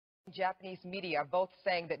Japanese media are both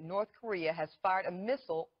saying that North Korea has fired a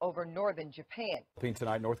missile over northern Japan.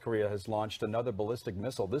 Tonight, North Korea has launched another ballistic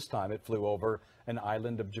missile. This time it flew over an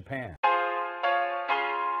island of Japan.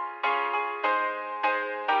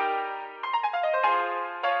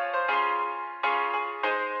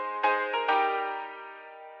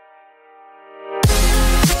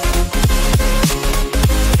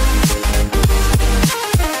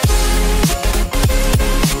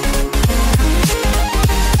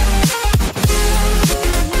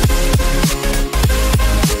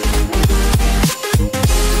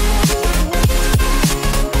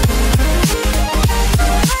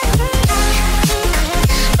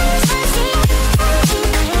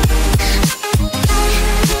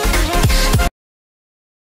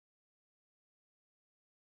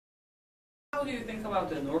 How do you think about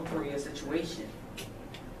the North Korea situation?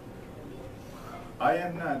 I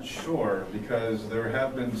am not sure, because there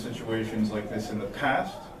have been situations like this in the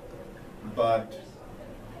past, but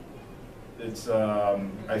it's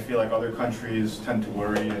I feel like other countries tend to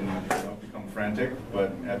worry and become frantic,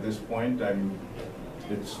 but at this point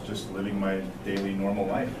it's just living my daily normal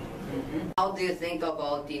life. How do you think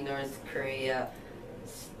about the North Korea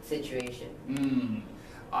situation?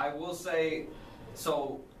 I will say,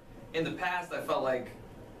 so in the past I felt like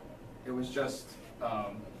it was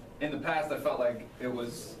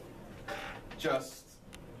just,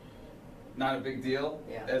 not a big deal.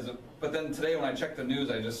 Yeah. But then today when I checked the news,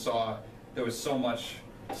 I just saw there was so much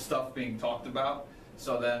stuff being talked about.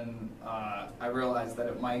 So then I realized that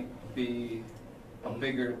it might be a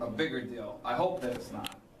bigger deal. I hope that it's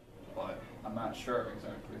not, but I'm not sure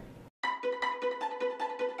exactly.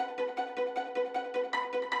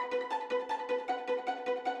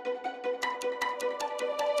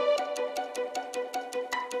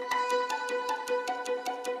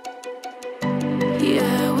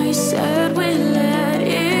 Yeah, we said we let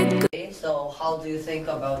it go. Okay, so how do you think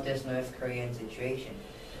about this North Korean situation?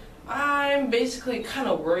 I'm basically kind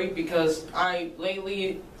of worried because I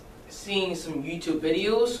lately seeing some YouTube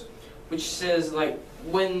videos which says like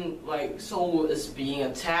when Seoul is being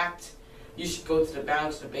attacked, you should go to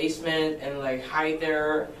the basement and like hide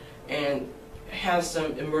there and have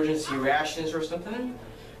some emergency rations or something.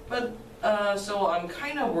 But so I'm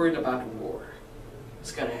kind of worried about the war.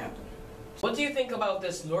 It's gonna happen. What do you think about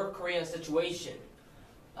this North Korean situation?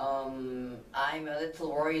 I'm a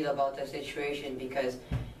little worried about the situation because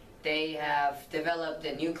they have developed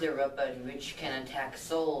a nuclear weapon which can attack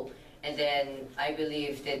Seoul, and then I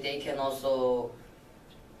believe that they can also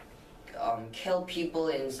kill people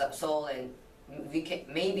in Seoul, and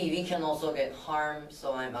maybe we can also get harmed,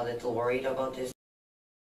 so I'm a little worried about this.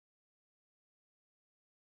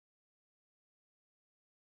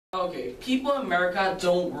 Okay, people in America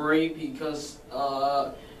don't worry because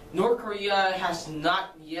North Korea has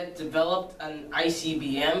not yet developed an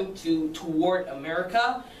ICBM toward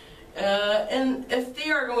America, and if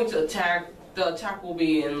they are going to attack, the attack will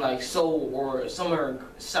be in like Seoul or somewhere in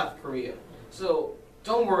South Korea. So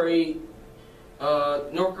don't worry,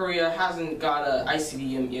 North Korea hasn't got an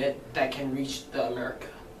ICBM yet that can reach the America.